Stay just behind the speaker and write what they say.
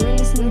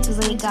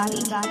listening to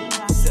Lady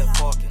Gotti. Seth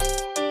Hawkins,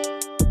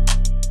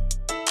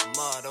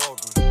 Ahmaud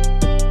Aubrey,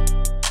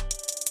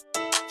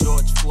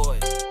 George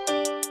Floyd,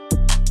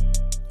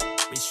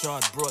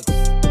 Rayshard Brooks,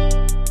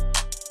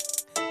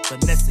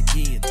 Vanessa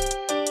Guillen,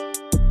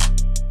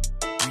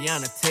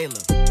 Breonna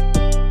Taylor,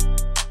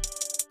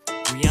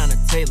 Breonna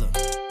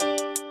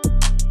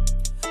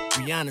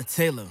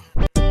Taylor.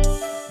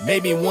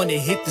 Made me wanna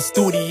hit the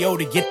studio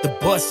to get the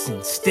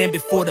bustin'. Stand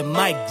before the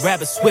mic, grab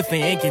a Swift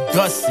and get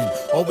dustin'.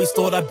 Always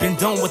thought I'd been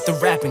done with the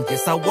rapping,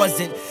 guess I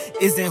wasn't.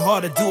 Isn't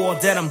hard to do all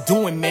that I'm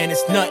doing, man,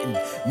 it's nothing.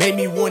 Made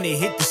me wanna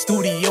hit the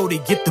studio to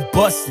get the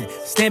bustin'.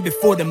 Stand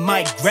before the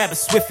mic, grab a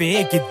Swift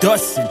and get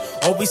dustin'.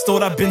 Always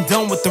thought I'd been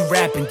done with the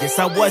rapping, guess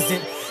I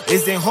wasn't.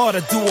 Isn't hard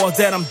to do all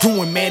that I'm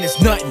doing, man, it's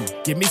nothing.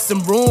 Give me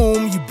some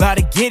room, you bout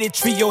to get it.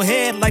 Treat your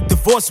head like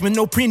divorce with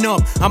no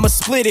prenup. I'ma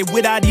split it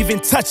without even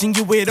touching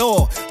you at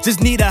all.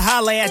 Just need to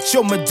holler at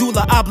your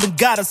medulla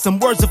oblongata. Some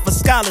words of a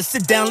scholar,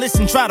 sit down,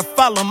 listen, try to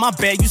follow. My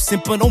bad, you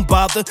simple, don't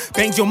bother.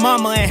 Banged your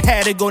mama and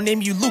had to go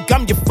name you Luke,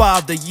 I'm your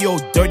father. You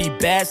old dirty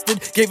bastard,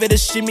 gave it a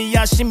shimmy,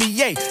 y'all shimmy,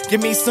 yay.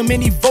 Give me so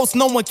many votes,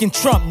 no one can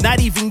trump, not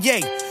even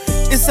yay.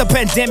 It's a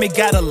pandemic,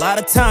 got a lot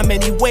of time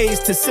anyways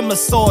to simmer,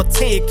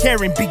 saute it,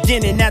 Karen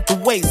beginning at the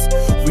waist.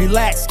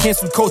 Relax,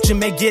 cancel culture,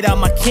 may get out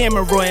my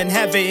camera and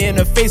have it in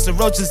her face or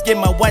I'll just get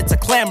my wife to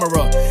clamor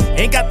up.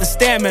 Ain't got the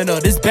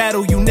stamina, this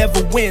battle you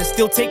never win.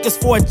 Still take us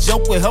for a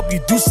joke, will help you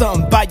do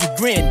something by your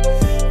grin.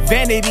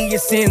 Vanity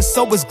is sin,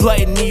 so is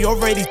gluttony.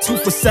 Already 2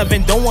 for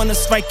 7, don't wanna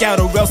strike out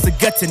or else it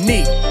gut to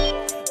knee.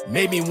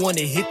 Made me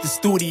wanna hit the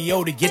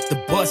studio to get the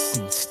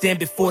bustin'. Stand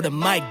before the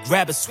mic,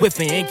 grab a Swift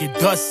and get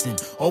dustin'.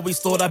 Always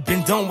thought I'd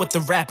been done with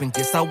the rapping,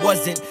 guess I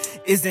wasn't.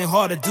 Isn't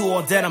hard to do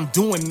all that I'm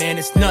doing, man,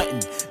 it's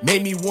nothing.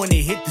 Made me wanna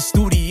hit the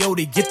studio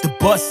to get the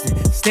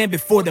bustin'. Stand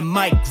before the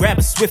mic, grab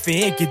a Swift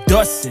and get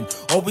dustin'.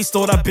 Always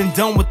thought I'd been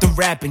done with the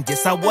rapping,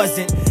 guess I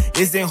wasn't.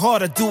 Isn't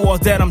hard to do all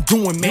that I'm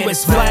doing, man.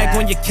 US flag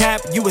on your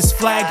cap, US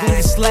flag on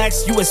your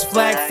slacks, US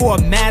flag for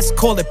a mask,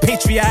 call it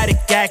patriotic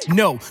act,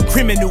 no,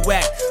 criminal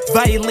act.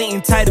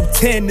 Violating Title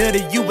 10 of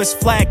the US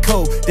flag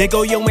code. There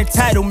go your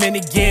entitlement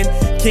again.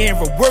 Can't hear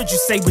a word you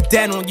say with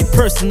that on your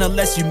person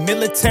unless you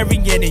military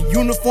and in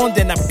uniform.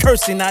 Then I'm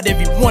cursing out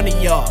every one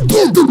of y'all.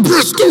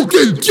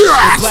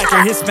 Black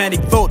or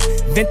Hispanic vote,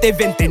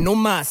 vente no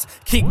mas.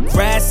 Kick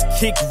grass,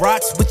 kick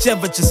rocks,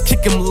 whichever, just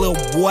kick him, little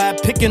boy.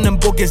 Picking them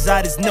boogers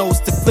out his nose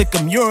to flick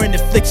him. You're an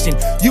affliction.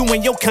 You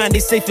and your kind, they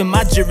safe in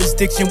my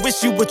jurisdiction.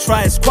 Wish you would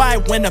try as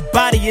quiet when a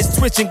body is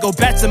twitching. Go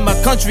back to my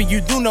country,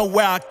 you do know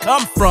where I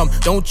come from,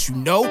 don't you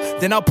know?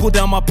 Then I'll pull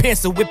down my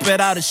pants and whip it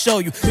out and show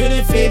you.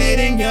 Couldn't fit it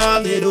in your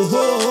little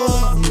hole.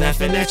 I'm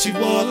laughing at you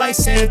all like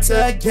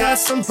Santa got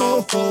some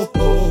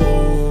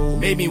ho-ho-ho.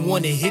 Made me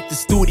wanna hit the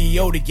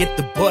studio to get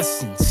the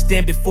bustin'.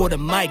 Stand before the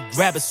mic,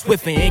 grab a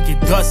Swift and get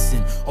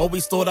dustin'.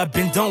 Always thought I'd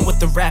been done with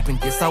the rapping,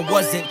 guess I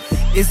wasn't.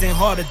 Isn't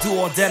hard to do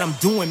all that I'm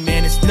doing,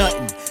 man, it's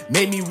nothing.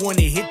 Made me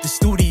wanna hit the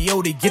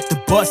studio to get the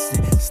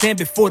bustin'. Stand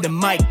before the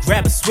mic,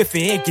 grab a Swift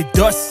and get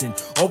dustin'.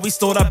 Always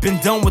thought I'd been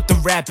done with the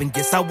rapping,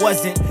 guess I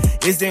wasn't.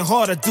 Isn't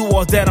hard to do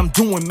all that I'm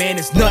doing, man,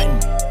 it's nothing.